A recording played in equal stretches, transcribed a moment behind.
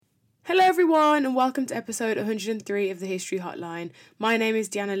everyone, and welcome to episode 103 of the History Hotline. My name is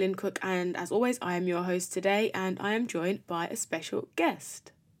Deanna Lynn Cook, and as always, I am your host today, and I am joined by a special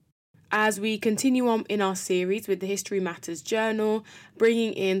guest. As we continue on in our series with the History Matters Journal,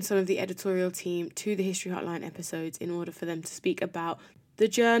 bringing in some of the editorial team to the History Hotline episodes in order for them to speak about the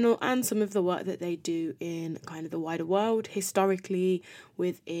journal and some of the work that they do in kind of the wider world, historically,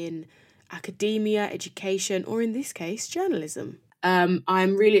 within academia, education, or in this case, journalism.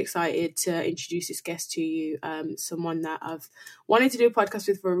 I'm really excited to introduce this guest to you, someone that I've wanted to do a podcast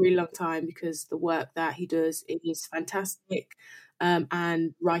with for a really long time because the work that he does is fantastic,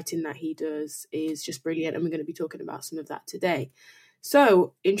 and writing that he does is just brilliant, and we're going to be talking about some of that today.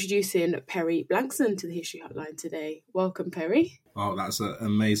 So, introducing Perry Blankson to the History Hotline today. Welcome, Perry. Oh, that's an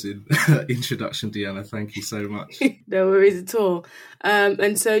amazing introduction, Deanna. Thank you so much. No worries at all.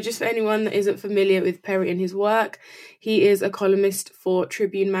 And so just for anyone that isn't familiar with Perry and his work, he is a columnist for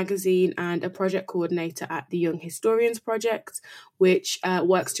Tribune magazine and a project coordinator at the Young Historians Project, which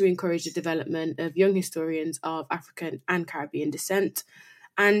works to encourage the development of young historians of African and Caribbean descent.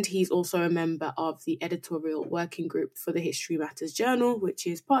 And he's also a member of the editorial working group for the History Matters Journal, which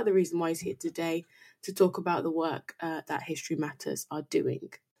is part of the reason why he's here today to talk about the work that History Matters are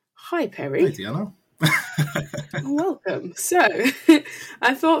doing. Hi, Perry. Hi, Deanna. Welcome. So,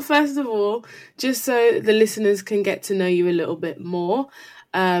 I thought, first of all, just so the listeners can get to know you a little bit more,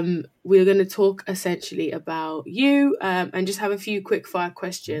 we're going to talk essentially about you and just have a few quick fire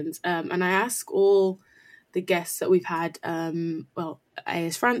questions. And I ask all the guests that we've had,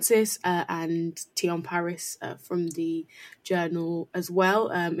 A.S. Francis and Tion Paris from the journal as well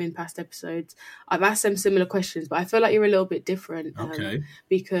in past episodes. I've asked them similar questions, but I feel like you're a little bit different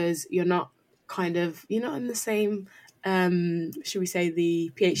because you're not in the same, should we say,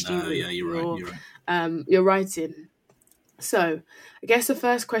 the PhD route. Yeah, you're right. You're writing. So I guess the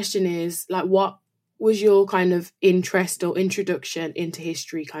first question is, like, what was your kind of interest or introduction into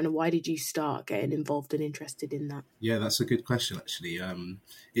history? Kind of why did you start getting involved and interested in that? Yeah, that's a good question, actually.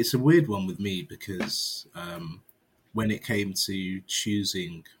 It's a weird one with me because when it came to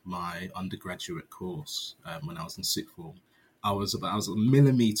choosing my undergraduate course when I was in sixth form, I was a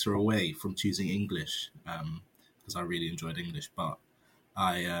millimetre away from choosing English because I really enjoyed English, but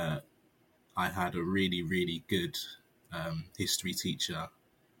I had a really, really good history teacher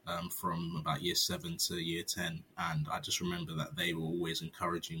from about year 7 to year 10, and I just remember that they were always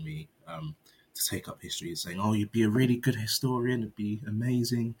encouraging me to take up history and saying, oh, you'd be a really good historian, it'd be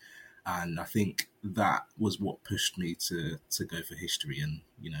amazing. And I think that was what pushed me to go for history, and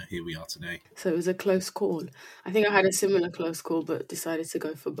here we are today. So it was a close call. I think I had a similar close call, but decided to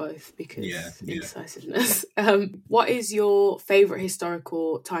go for both because indecisiveness. What is your favourite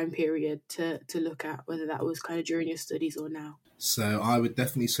historical time period to look at, whether that was kind of during your studies or now? So I would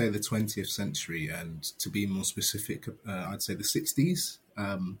definitely say the 20th century, and to be more specific, I'd say the 60s.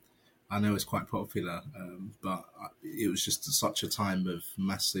 I know it's quite popular, but it was just such a time of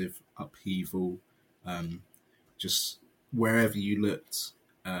massive upheaval. Just wherever you looked,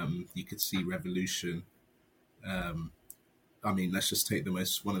 you could see revolution. Let's just take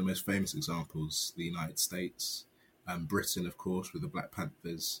one of the most famous examples, the United States, Britain, of course, with the Black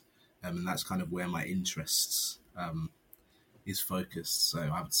Panthers, and that's kind of where my interests is focused. So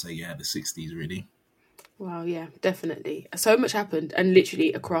I would say, the 60s, really. Wow, yeah, definitely. So much happened, and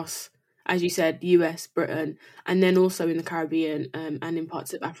literally across, as you said, US, Britain, and then also in the Caribbean and in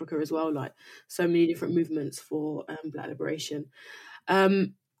parts of Africa as well, like so many different movements for Black liberation.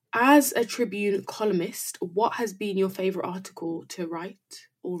 As a Tribune columnist, what has been your favourite article to write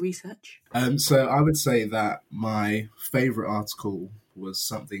or research? So I would say that my favourite article was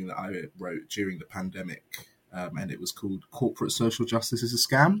something that I wrote during the pandemic, and it was called Corporate Social Justice is a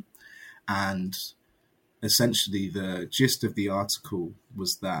Scam. And essentially the gist of the article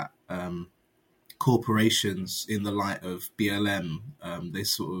was that corporations, in the light of BLM, they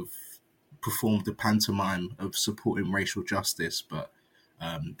sort of performed a pantomime of supporting racial justice, but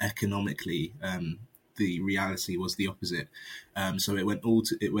economically, the reality was the opposite. So it went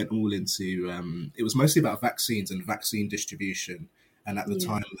all into. It was mostly about vaccines and vaccine distribution, and at the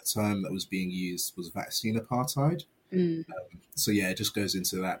time, the term that was being used was vaccine apartheid. So it just goes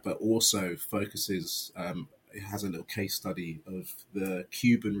into that, but also focuses. It has a little case study of the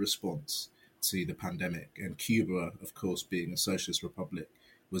Cuban response to the pandemic, and Cuba, of course, being a socialist republic,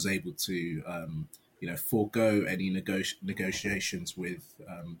 was able to forego any negotiations with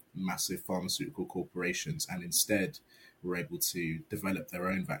massive pharmaceutical corporations, and instead were able to develop their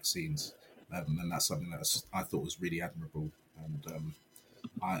own vaccines. And that's something that I thought was really admirable. And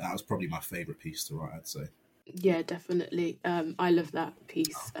that was probably my favourite piece to write, I'd say. Yeah, definitely. I love that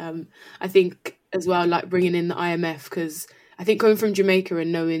piece. I think as well, like bringing in the IMF, because I think coming from Jamaica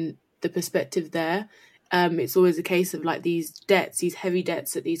and knowing the perspective there, it's always a case of like these debts, these heavy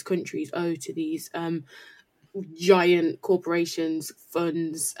debts that these countries owe to these giant corporations,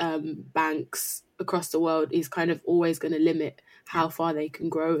 funds, banks across the world is kind of always going to limit Yeah, how far they can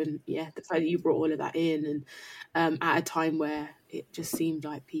grow. And yeah, the fact that you brought all of that in, and at a time where it just seemed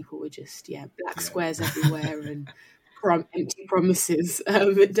like people were just black yeah. squares everywhere and empty promises.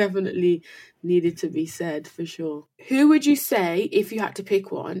 It definitely needed to be said for sure. Who would you say, if you had to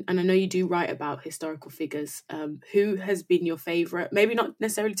pick one, and I know you do write about historical figures, who has been your favourite? Maybe not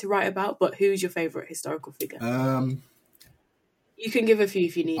necessarily to write about, but who's your favourite historical figure? Um, You can give a few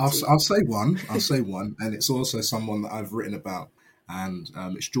if you need to. I'll say one. I'll say one, and it's also someone that I've written about, and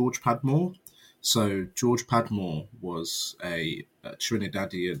it's George Padmore. So George Padmore was a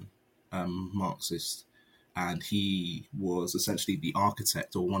Trinidadian Marxist, and he was essentially the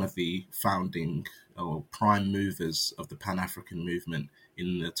architect or one of the founding or prime movers of the Pan African movement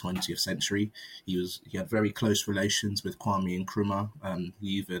in the 20th century. He had very close relations with Kwame Nkrumah. He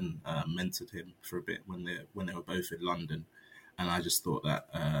even mentored him for a bit when they were both in London, and I just thought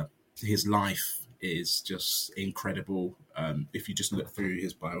that his life is just incredible. If you just look through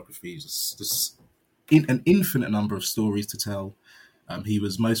his biographies, it's just an infinite number of stories to tell. He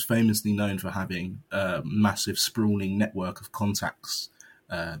was most famously known for having a massive, sprawling network of contacts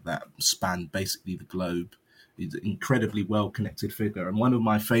that spanned basically the globe. He's an incredibly well-connected figure. And one of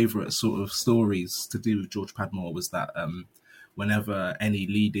my favourite sort of stories to do with George Padmore was that whenever any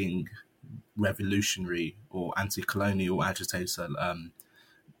leading revolutionary or anti-colonial agitator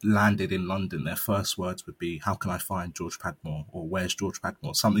landed in London, their first words would be, "How can I find George Padmore?" or "Where's George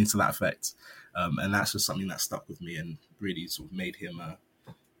Padmore?" Something to that effect. And that's just something that stuck with me and really sort of made him a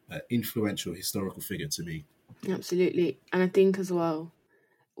influential historical figure to me. Absolutely. And I think as well,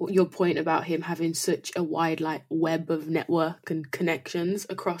 your point about him having such a wide like web of network and connections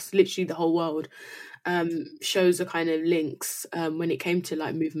across literally the whole world shows the kind of links when it came to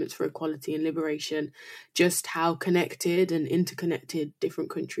like movements for equality and liberation, just how connected and interconnected different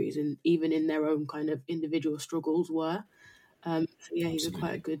countries and even in their own kind of individual struggles were. So yeah, he's a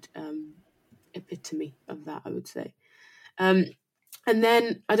quite a Absolutely. good epitome of that, I would say. Um, and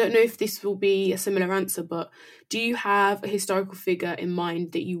then I don't know if this will be a similar answer, but do you have a historical figure in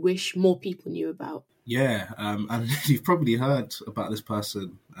mind that you wish more people knew about? Yeah, and you've probably heard about this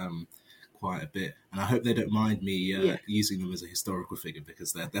person quite a bit, and I hope they don't mind me Yeah, using them as a historical figure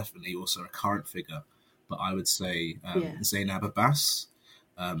because they're definitely also a current figure. But I would say yeah, Zainab Abbas,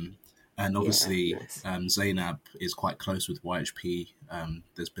 um, and yeah, obviously nice. Zainab is quite close with YHP.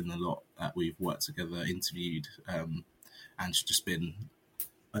 There's been a lot that we've worked together, interviewed, and she's just been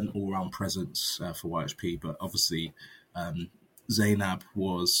an all-round presence for YHP. But obviously, um, Zainab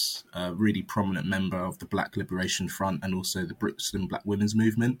was a really prominent member of the Black Liberation Front and also the Brixton Black Women's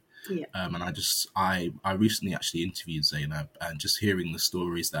Movement. Yeah. I recently actually interviewed Zainab, and just hearing the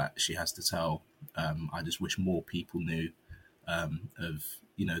stories that she has to tell, I just wish more people knew of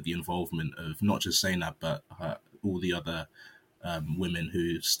the involvement of not just Zainab but all the other women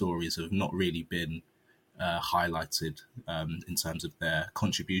whose stories have not really been highlighted in terms of their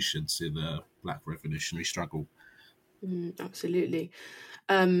contribution to the Black revolutionary struggle. Absolutely.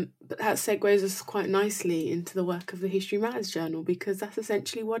 But that segues us quite nicely into the work of the History Matters Journal because that's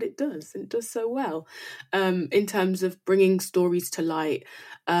essentially what it does, and it does so well in terms of bringing stories to light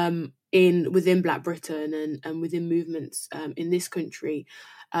in within Black Britain and within movements in this country,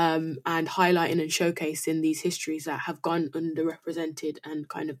 and highlighting and showcasing these histories that have gone underrepresented and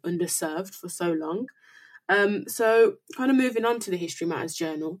kind of underserved for so long. So, kind of moving on to the History Matters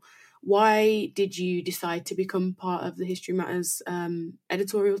Journal, why did you decide to become part of the History Matters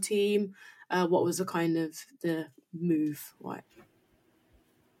editorial team? What was the kind of the move? Why?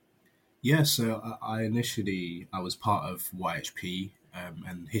 Yeah, so I was part of YHP,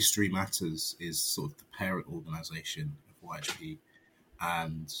 and History Matters is sort of the parent organisation of YHP,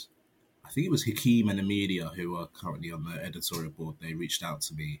 and I think it was Hakeem and Amelia who are currently on the editorial board. They reached out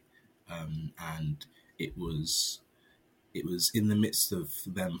to me, and it was it was in the midst of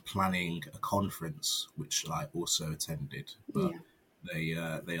them planning a conference, which I also attended, but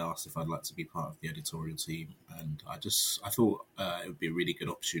Yeah, they asked if I'd like to be part of the editorial team, and I thought it would be a really good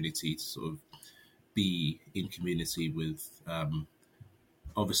opportunity to sort of be in community with.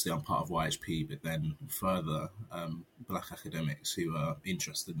 Obviously, I'm part of YHP, but then further Black academics who are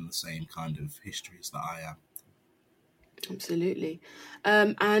interested in the same kind of histories that I am. absolutely.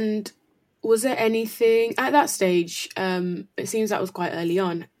 And was there anything at that stage? It seems that was quite early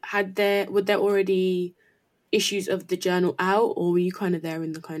on. Had there Would there already issues of the journal out, or were you kind of there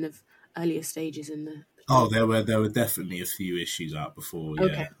in the kind of earlier stages in the Oh, thing? there were definitely a few issues out before.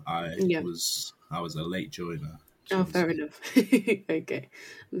 Okay. Yeah, I Yeah. was I was a late joiner, Oh, shall we fair say? enough. Okay,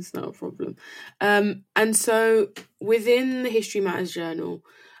 that's not a problem. And so within the History Matters journal,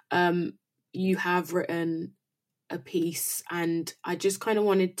 um, you have written a piece, and I just kind of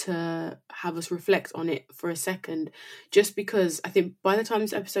wanted to have us reflect on it for a second, just because I think by the time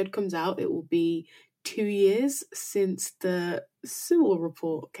this episode comes out, it will be 2 years since the Sewell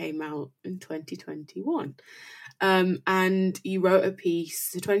report came out in 2021. And you wrote a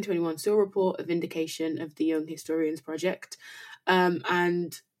piece, the 2021 Sewell report, a vindication of the Young Historians Project.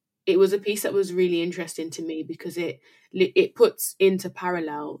 And it was a piece that was really interesting to me because it puts into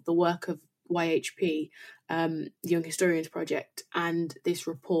parallel the work of YHP, the Young Historians Project, and this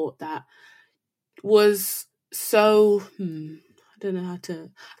report that was so I don't know how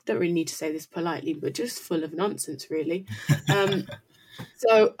to. I don't really need to say this politely, but just full of nonsense, really. Um,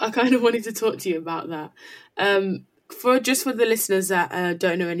 so I kind of wanted to talk to you about that. For the listeners that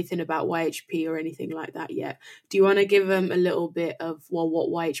don't know anything about YHP or anything like that yet, do you want to give them a little bit of what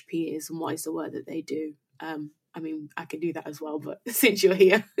YHP is and what is the work that they do? I mean, I can do that as well, but since you're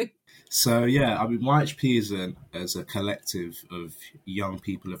here, So yeah, I mean, YHP is a collective of young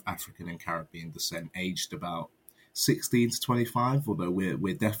people of African and Caribbean descent, aged about 16 to 25. Although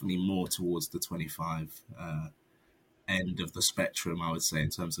we're definitely more towards the 25 end of the spectrum, I would say, in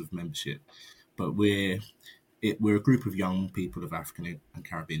terms of membership. But we're a group of young people of African and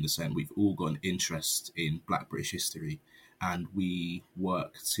Caribbean descent. We've all got an interest in Black British history, and we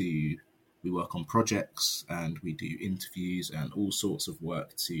work on projects and we do interviews and all sorts of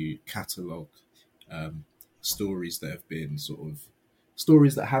work to catalogue um, stories that have been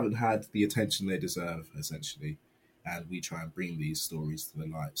stories that haven't had the attention they deserve, essentially. And we try and bring these stories to the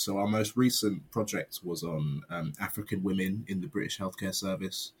light. So our most recent project was on African women in the British healthcare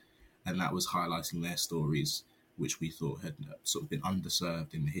service, and that was highlighting their stories, which we thought had sort of been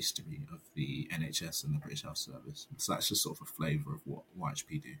underserved in the history of the NHS and the British Health Service. So that's just sort of a flavour of what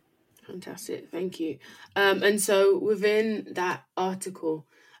YHP do. fantastic, thank you. And so within that article,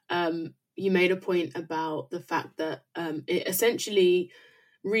 you made a point about the fact that it essentially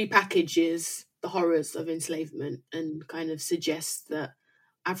repackages the horrors of enslavement and kind of suggests that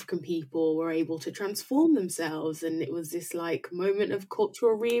African people were able to transform themselves, and it was this like moment of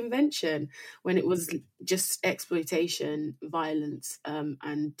cultural reinvention when it was just exploitation, violence,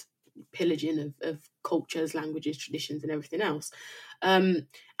 and pillaging of cultures, languages, traditions, and everything else. And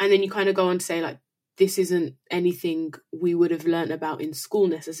then you kind of go on to say like this isn't anything we would have learnt about in school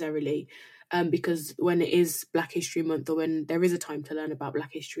necessarily, because when it is Black History Month, or when there is a time to learn about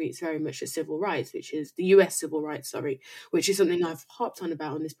Black history, it's very much the civil rights, which is the US civil rights, sorry, which is something I've harped on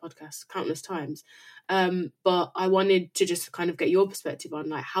this podcast countless times. But I wanted to just kind of get your perspective on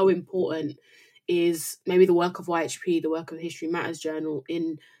like how important is maybe the work of YHP, the work of History Matters Journal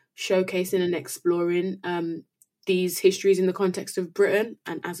in showcasing and exploring these histories in the context of Britain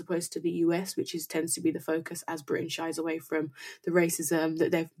and as opposed to the US, which tends to be the focus as Britain shies away from the racism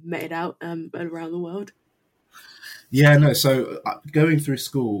that they've meted out around the world. Yeah, no. So going through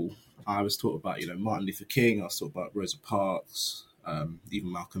school, I was taught about Martin Luther King. I was taught about Rosa Parks,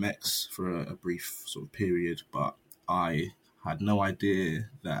 even Malcolm X for a brief sort of period. But I had no idea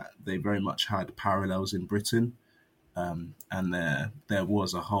that they very much had parallels in Britain, and there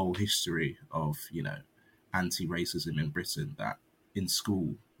was a whole history of anti-racism in Britain that in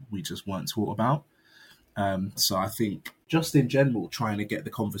school we just weren't taught about. So I think just in general, trying to get the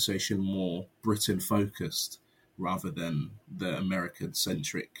conversation more Britain focused rather than the American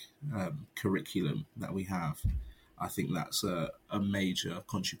centric curriculum that we have, I think that's a major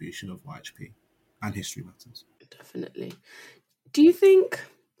contribution of YHP and History Matters. Definitely. Do you think,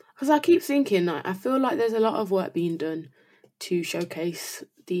 because I keep thinking, I feel like there's a lot of work being done to showcase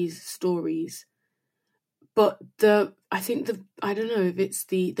these stories, but I don't know if it's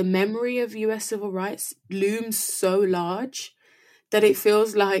the memory of US civil rights looms so large that it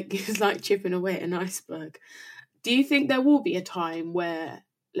feels like it's like chipping away at an iceberg. Do you think there will be a time where,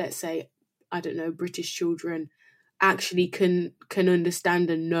 let's say, I don't know, British children actually can understand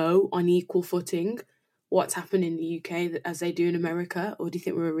and know on equal footing what's happened in the UK as they do in America, or do you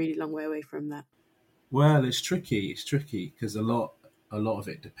think we're a really long way away from that? Well, it's tricky. It's tricky because a lot of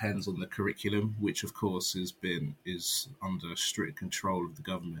it depends on the curriculum, which of course is under strict control of the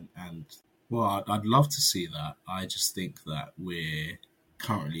government. And well, I'd love to see that. I just think that we're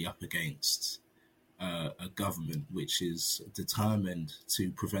currently up against a government which is determined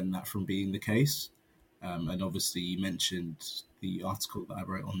to prevent that from being the case. And obviously, you mentioned the article that I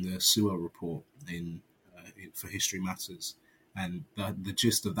wrote on the Sewell report in for History Matters, and the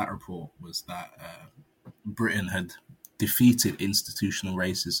gist of that report was that Britain had defeated institutional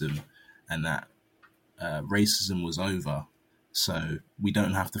racism, and that racism was over. So we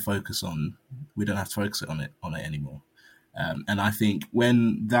don't have to focus on it anymore. And I think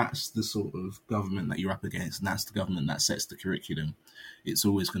when that's the sort of government that you're up against, and that's the government that sets the curriculum, it's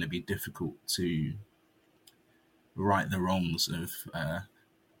always going to be difficult to right the wrongs of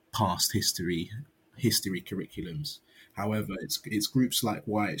past history curriculums. However, it's groups like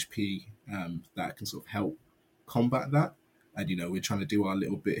YHP that can sort of help combat that. And we're trying to do our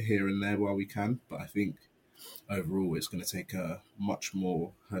little bit here and there while we can. But I think overall, it's going to take a much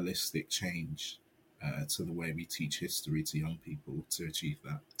more holistic change to the way we teach history to young people to achieve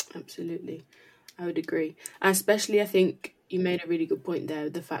that. Absolutely. I would agree. And especially, I think you made a really good point there,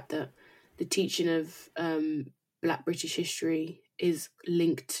 the fact that the teaching of Black British history is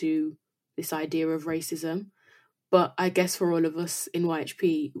linked to this idea of racism. But I guess for all of us in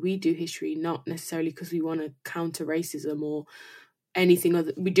YHP, we do history not necessarily because we want to counter racism or anything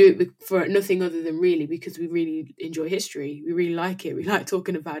other. We do it for nothing other than really because we really enjoy history. We really like it. We like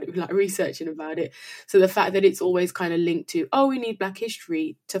talking about it. We like researching about it. So the fact that it's always kind of linked to, we need Black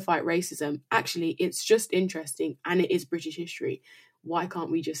history to fight racism. Actually, it's just interesting and it is British history. Why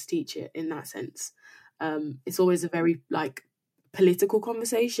can't we just teach it in that sense? It's always a very political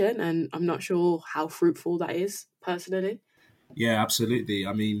conversation, and I'm not sure how fruitful that is personally. Yeah, absolutely.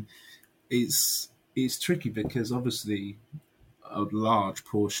 I mean, it's tricky because obviously a large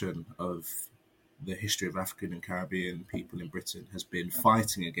portion of the history of African and Caribbean people in Britain has been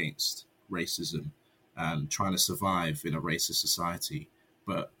fighting against racism and trying to survive in a racist society.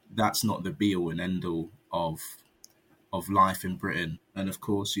 But that's not the be all and end all of life in Britain. And of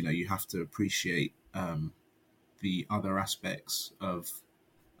course, you have to appreciate the other aspects of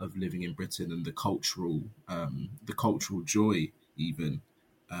living in Britain and the cultural joy even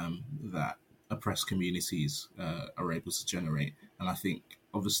that oppressed communities are able to generate. And I think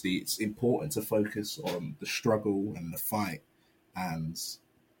obviously it's important to focus on the struggle and the fight and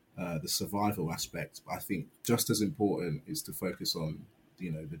the survival aspect. But I think just as important is to focus on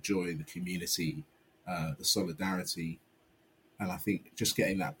the joy, the community, the solidarity. And I think just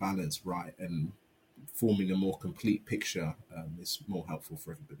getting that balance right and forming a more complete picture is more helpful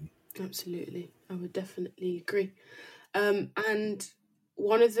for everybody. Absolutely. I would definitely agree. And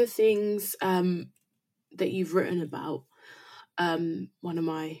one of the things that you've written about, one of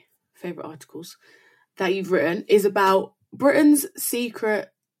my favourite articles that you've written is about Britain's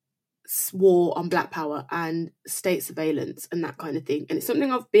secret war on Black power and state surveillance and that kind of thing. And it's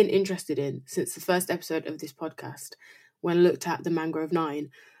something I've been interested in since the first episode of this podcast, when I looked at the Mangrove 9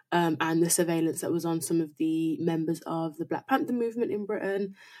 and the surveillance that was on some of the members of the Black Panther movement in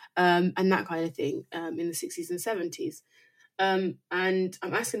Britain and that kind of thing in the 60s and 70s. And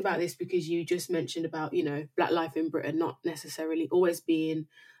I'm asking about this because you just mentioned about, Black life in Britain not necessarily always being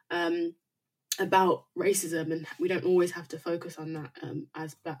about racism, and we don't always have to focus on that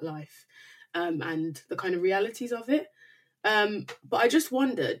as Black life and the kind of realities of it. But I just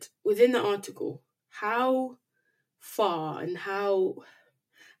wondered, within the article, how far and how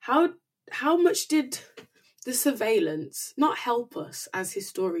much did the surveillance not help us as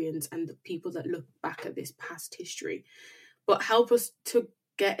historians and the people that look back at this past history, but help us to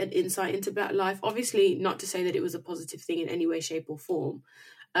get an insight into Black life? Obviously, not to say that it was a positive thing in any way, shape or form,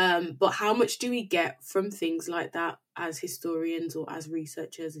 but how much do we get from things like that as historians or as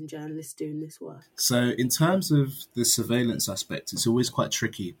researchers and journalists doing this work? So in terms of the surveillance aspect, it's always quite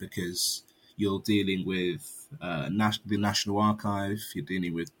tricky because you're dealing with the National Archive, you're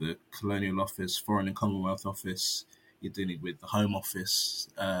dealing with the Colonial Office, Foreign and Commonwealth Office, you're dealing with the Home Office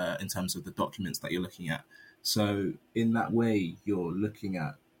in terms of the documents that you're looking at. So in that way, you're looking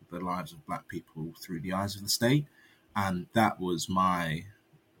at the lives of Black people through the eyes of the state. And that was my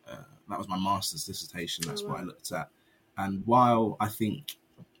master's dissertation. That's what I looked at. And while I think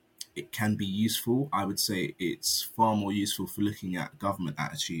it can be useful, I would say it's far more useful for looking at government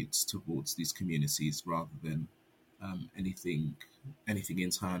attitudes towards these communities rather than anything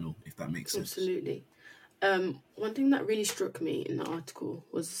internal, if that makes sense. Absolutely. One thing that really struck me in the article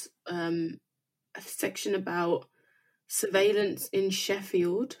was a section about surveillance in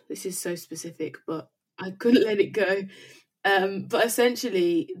Sheffield. This is so specific, but I couldn't let it go. But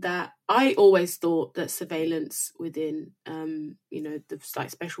essentially, that I always thought that surveillance within, the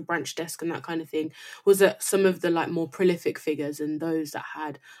special branch desk and that kind of thing was that some of the more prolific figures and those that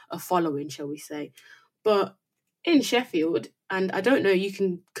had a following, shall we say. But in Sheffield, and I don't know, you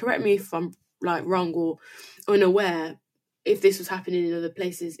can correct me if I'm wrong or unaware if this was happening in other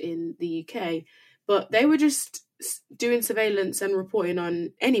places in the UK, but they were just doing surveillance and reporting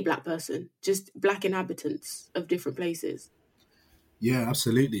on any black person, just black inhabitants of different places. Yeah,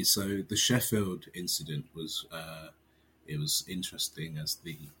 absolutely. So the Sheffield incident was it was interesting as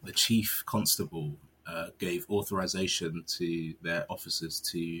the chief constable gave authorization to their officers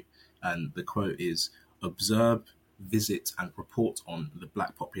to, and the quote is, observe, visit, and report on the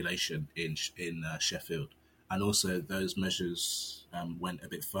black population in Sheffield. And also those measures went a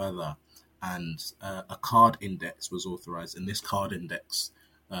bit further, and a card index was authorized, and this card index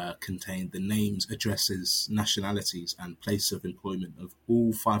contained the names, addresses, nationalities, and place of employment of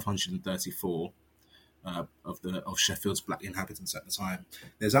all 534 of Sheffield's black inhabitants at the time.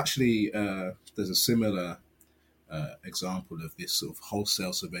 There's actually there's a similar example of this sort of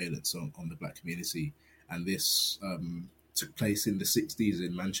wholesale surveillance on the black community, and this took place in the 60s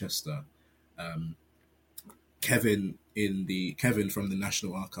in Manchester. Kevin from the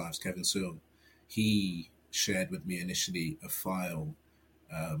National Archives, Kevin Sewell, he shared with me initially a file.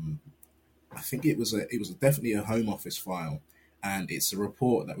 I think it was definitely a Home Office file, and it's a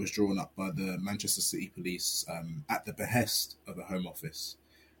report that was drawn up by the Manchester City Police at the behest of the Home Office,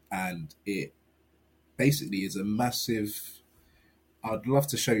 and it basically is a massive. I'd love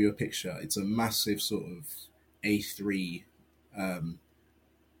to show you a picture. It's a massive sort of A3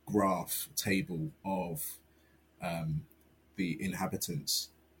 graph table of the inhabitants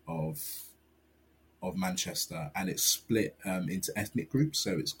of Manchester, and it's split into ethnic groups.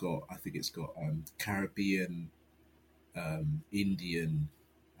 So it's got, I think it's got Caribbean, Indian,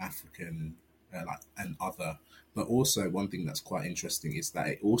 African, and other. But also one thing that's quite interesting is that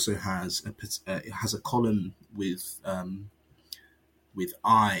it also has a column with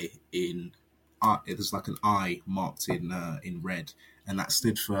I in. There's like an I marked in red, and that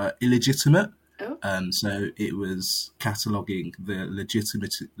stood for illegitimate. Oh. So it was cataloguing the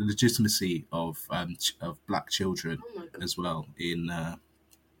legitimacy of black children as well in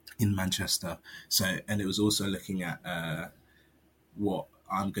Manchester. So, and it was also looking at what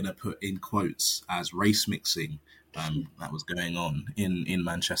I'm going to put in quotes as race mixing that was going on in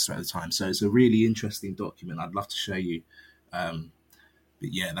Manchester at the time. So it's a really interesting document. I'd love to show you.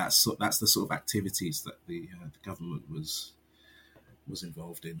 But yeah, that's the sort of activities that the government was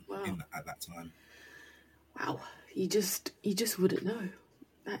involved in, at that time. Wow, you just wouldn't know.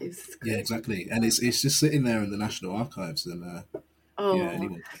 That is crazy. Yeah, exactly, and it's just sitting there in the National Archives, and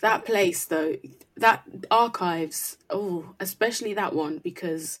that place though, that archives. Oh, especially that one,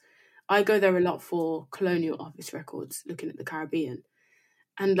 because I go there a lot for colonial office records, looking at the Caribbean,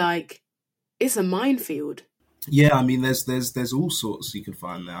 and like it's a minefield. Yeah, I mean, there's all sorts you can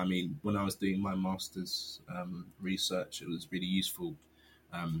find there. I mean, when I was doing my master's research, it was really useful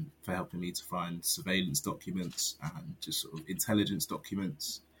for helping me to find surveillance documents and just sort of intelligence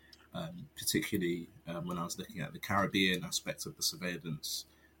documents, particularly when I was looking at the Caribbean aspect of the surveillance.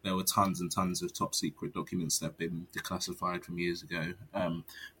 There were tons and tons of top secret documents that have been declassified from years ago.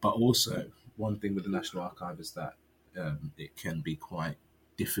 But also, one thing with the National Archive is that it can be quite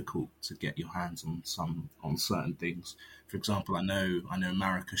difficult to get your hands on certain things. For example, I know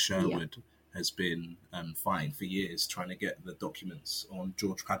Marika Sherwood has been fighting for years trying to get the documents on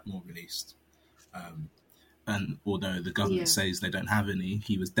George Cadmore released. And although the government says they don't have any,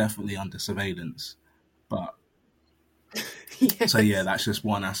 he was definitely under surveillance. But Yes. So yeah, that's just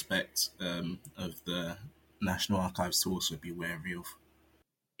one aspect of the National Archives to also be wary of.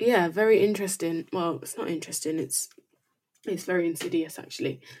 Yeah, very interesting. Well, it's not interesting. It's very insidious,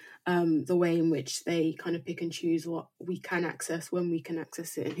 actually. The way in which they kind of pick and choose what we can access, when we can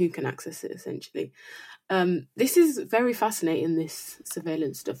access it, and who can access it, essentially. This is very fascinating, this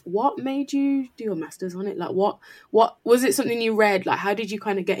surveillance stuff. What made you do your master's on it? Like, what was it something you read? Like, how did you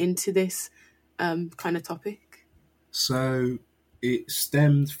kind of get into this kind of topic? So it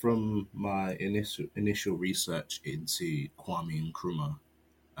stemmed from my initial research into Kwame Nkrumah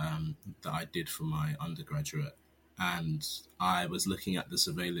that I did for my undergraduate. And I was looking at the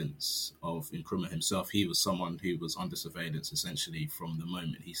surveillance of Nkrumah himself. He was someone who was under surveillance essentially from the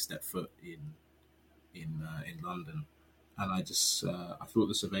moment he stepped foot in London. And I just I thought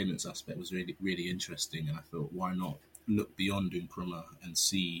the surveillance aspect was really really interesting, and I thought, why not look beyond Nkrumah and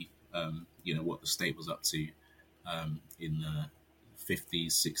see what the state was up to in the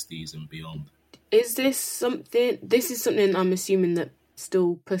 50s, 60s, and beyond. Is this something? This is something I'm assuming that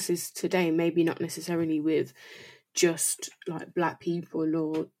still persists today. Maybe not necessarily with just like black people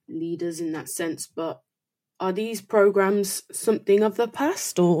or leaders in that sense, but are these programs something of the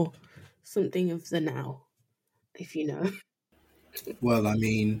past or something of the now, if you know? Well, I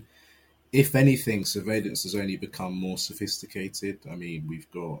mean, if anything, surveillance has only become more sophisticated. I mean, we've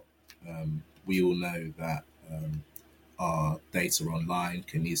got we all know that our data online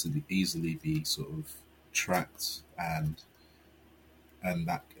can easily be sort of tracked, and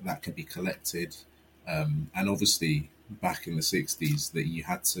that can be collected. And obviously, back in the '60s, that you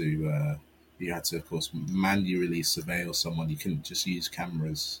had to, of course, manually surveil someone. You couldn't just use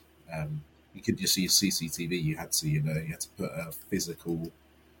cameras. You could just use CCTV. You had to, you had to put a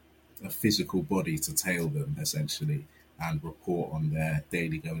physical body to tail them, essentially, and report on their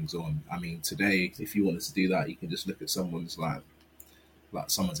daily goings on. I mean, today, if you wanted to do that, you can just look at someone's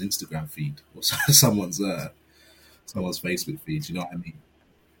someone's Instagram feed or someone's Facebook feed. You know what I mean?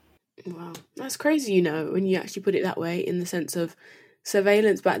 Wow, that's crazy, when you actually put it that way, in the sense of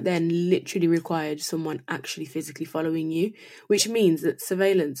surveillance back then literally required someone actually physically following you, which means that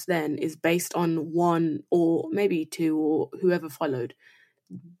surveillance then is based on one or maybe two or whoever followed,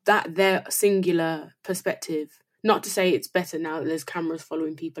 that their singular perspective. Not to say it's better now that there's cameras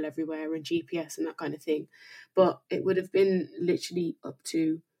following people everywhere and GPS and that kind of thing, but it would have been literally up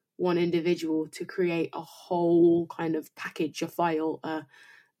to one individual to create a whole kind of package, a file,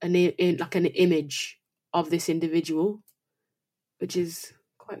 like an image of this individual, which is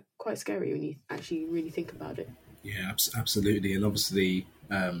quite scary when you actually really think about it. Yeah, absolutely. And obviously,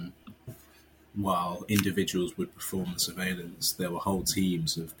 while individuals would perform the surveillance, there were whole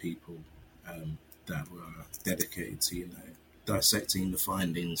teams of people that were dedicated to, dissecting the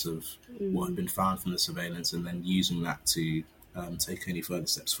findings of what had been found from the surveillance and then using that to take any further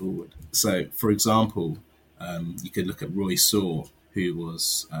steps forward. So, for example, you could look at Roy Saw, who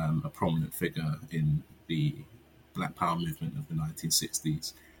was a prominent figure in the Black Power movement of the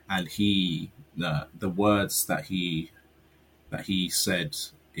 1960s, and the words that he said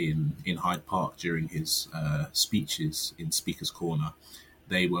in Hyde Park during his speeches in Speaker's Corner,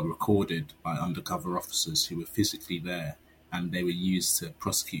 they were recorded by undercover officers who were physically there, and they were used to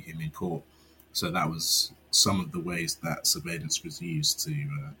prosecute him in court. So that was some of the ways that surveillance was used to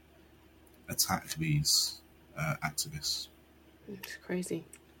attack these activists. It's crazy.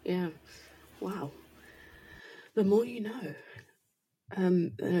 Yeah. Wow. The more you know.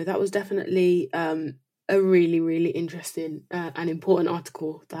 That was definitely a really, really interesting and important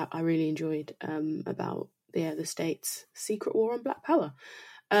article that I really enjoyed, about the state's secret war on Black Power.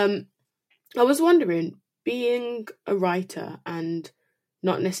 I was wondering, being a writer and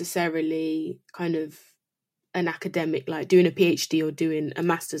not necessarily kind of an academic, like doing a PhD or doing a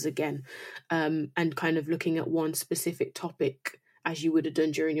master's again, and kind of looking at one specific topic as you would have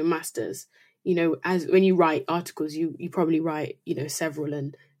done during your master's. As when you write articles, you probably write, several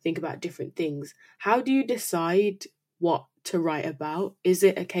and think about different things. How do you decide what to write about? Is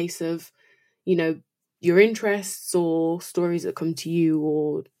it a case of, your interests or stories that come to you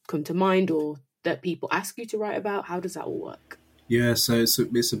or come to mind or that people ask you to write about? How does that all work? Yeah, so it's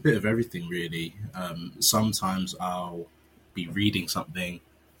a bit of everything, really. Sometimes I'll be reading something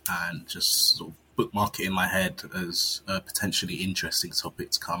and just sort of bookmark it in my head as a potentially interesting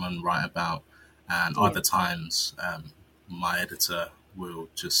topic to come and write about. And Yeah. other times, my editor will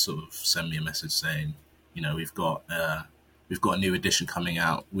just sort of send me a message saying, we've got a new edition coming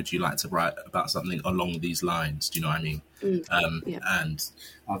out. Would you like to write about something along these lines? Do you know what I mean? Yeah. And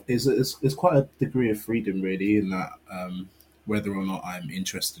there's quite a degree of freedom, really, in that. Whether or not I'm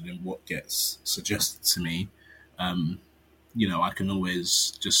interested in what gets suggested to me, I can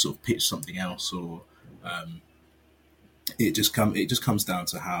always just sort of pitch something else, or it just comes down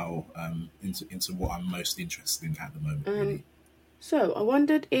to how into what I'm most interested in at the moment. Really. So I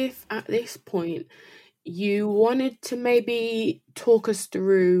wondered if at this point you wanted to maybe talk us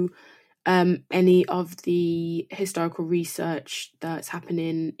through any of the historical research that's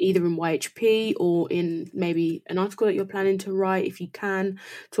happening either in YHP or in maybe an article that you're planning to write, if you can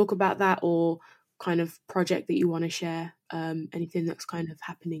talk about that, or kind of project that you want to share, anything that's kind of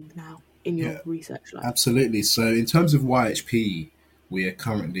happening now in your Yeah, research life. absolutely. So in terms of YHP, we are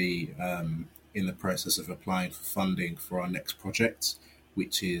currently in the process of applying for funding for our next project,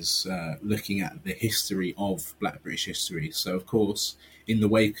 which is looking at the history of Black British history. So, of course, in the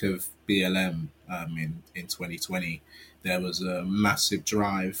wake of BLM in 2020, there was a massive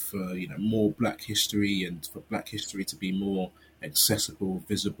drive for more Black history and for Black history to be more accessible,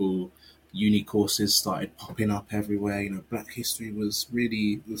 visible. Uni courses started popping up everywhere. Black history was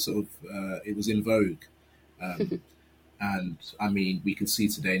really sort of it was in vogue. And I mean, we can see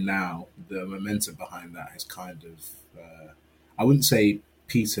today now the momentum behind that has kind of, I wouldn't say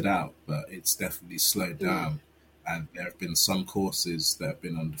petered out, but it's definitely slowed down. And there have been some courses that have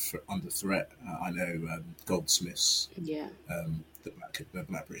been under threat. I know Goldsmiths, Yeah. the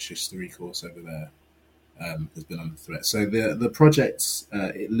Black British History course over there. has been under threat. So the project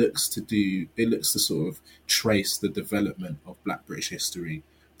it looks to sort of trace the development of Black British history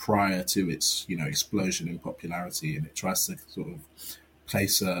prior to its explosion in popularity, and it tries to sort of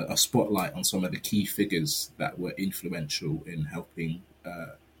place a spotlight on some of the key figures that were influential in helping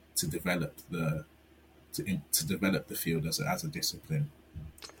to develop to develop the field as a discipline.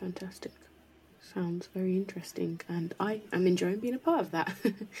 Fantastic. Sounds very interesting, and I am enjoying being a part of that.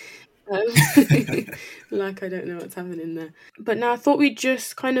 Like I don't know what's happening there. But now I thought we'd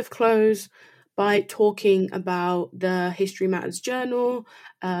just kind of close by talking about the History Matters Journal,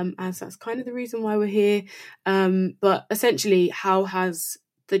 as that's kind of the reason why we're here. But essentially, how has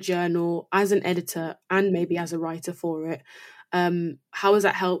the journal, as an editor and maybe as a writer for it, how has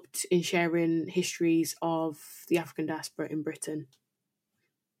that helped in sharing histories of the African diaspora in Britain?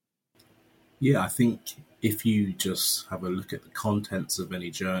 Yeah, I think if you just have a look at the contents of any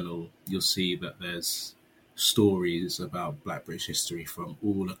journal, you'll see that there's stories about Black British history from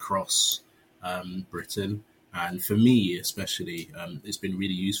all across Britain. And for me, especially, it's been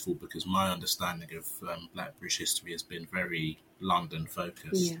really useful because my understanding of Black British history has been very London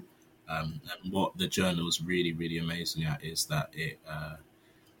focused. Yeah. And what the journal is really, really amazing at is that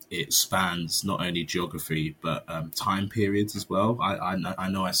it spans not only geography but time periods as well. I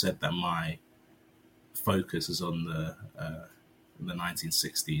know I said that my focus is on the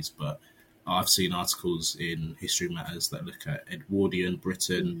 1960s, but I've seen articles in History Matters that look at Edwardian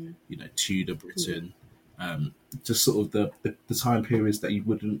Britain, Tudor Britain, just sort of the time periods that you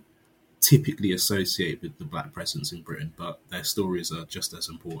wouldn't typically associate with the Black presence in Britain, but their stories are just as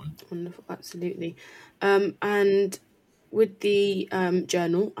important. Wonderful, absolutely. And with the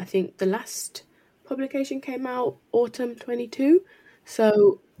journal, I think the last publication came out autumn 22.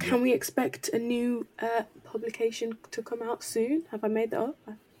 So can we expect a new publication to come out soon? Have I made that up?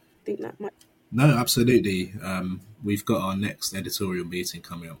 I think that might. No, absolutely. We've got our next editorial meeting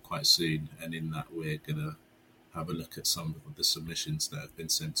coming up quite soon, and in that we're going to have a look at some of the submissions that have been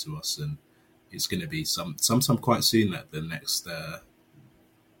sent to us, and it's going to be sometime quite soon that the next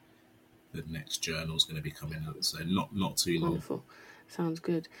journal is going to be coming out, so not too long. Wonderful. Sounds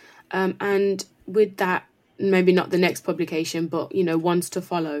good. And with that, maybe not the next publication, but ones to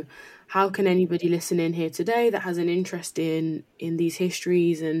follow, how can anybody listening here today that has an interest in these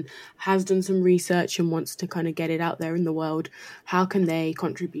histories and has done some research and wants to kind of get it out there in the world, how can they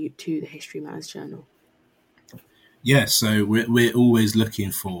contribute to the History Matters Journal? Yeah, so we're always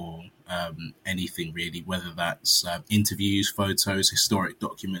looking for anything really, whether that's interviews, photos, historic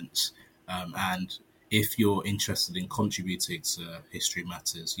documents, and if you're interested in contributing to History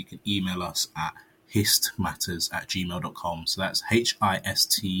Matters, you can email us at histmatters@gmail.com. So that's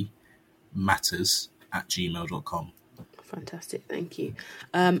HIST matters@gmail.com. Fantastic, thank you.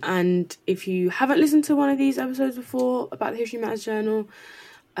 And if you haven't listened to one of these episodes before about the History Matters Journal,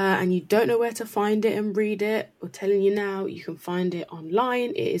 and you don't know where to find it and read it, we're telling you now, you can find it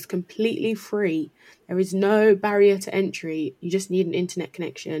online. It is completely free. There is no barrier to entry. You just need an internet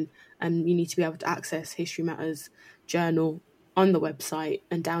connection and you need to be able to access History Matters Journal on the website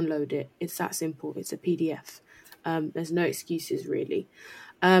and download it. It's that simple. It's a PDF. There's no excuses really.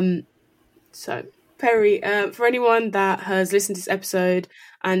 So Perry, for anyone that has listened to this episode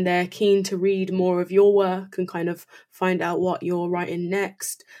and they're keen to read more of your work and kind of find out what you're writing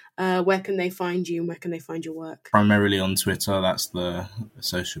next, where can they find you and where can they find your work? Primarily on Twitter. That's the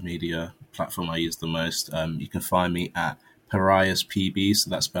social media platform I use the most. You can find me at Parius PB, so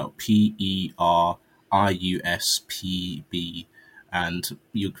that's spelled PERIUSPB. And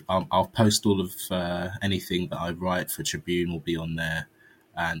I'll post all of anything that I write for Tribune will be on there.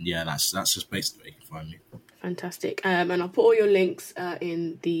 And yeah, that's just basically where you can find me. Fantastic. And I'll put all your links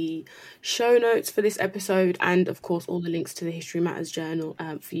in the show notes for this episode, and of course all the links to the History Matters Journal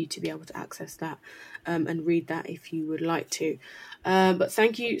for you to be able to access that and read that if you would like to. But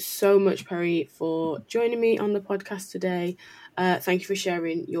thank you so much, Perry, for joining me on the podcast today. Thank you for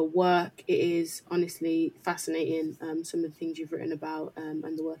sharing your work. It is honestly fascinating, some of the things you've written about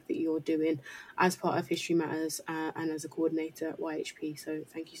and the work that you're doing as part of History Matters and as a coordinator at YHP. So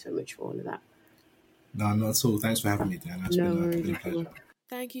thank you so much for all of that. No, not at all. Thanks for having me, Dan. That's been a pleasure.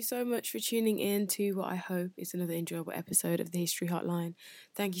 Thank you so much for tuning in to what I hope is another enjoyable episode of the History Hotline.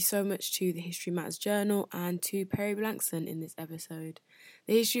 Thank you so much to the History Matters Journal and to Perry Blankson in this episode.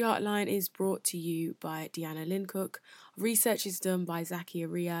 The History Hotline is brought to you by Deanna Lincook. Research is done by Zakia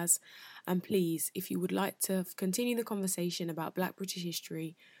Riaz. And please, if you would like to continue the conversation about Black British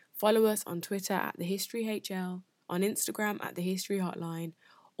history, follow us on Twitter at The History HL, on Instagram at The History Hotline,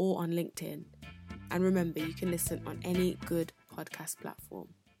 or on LinkedIn. And remember, you can listen on any good podcast platform.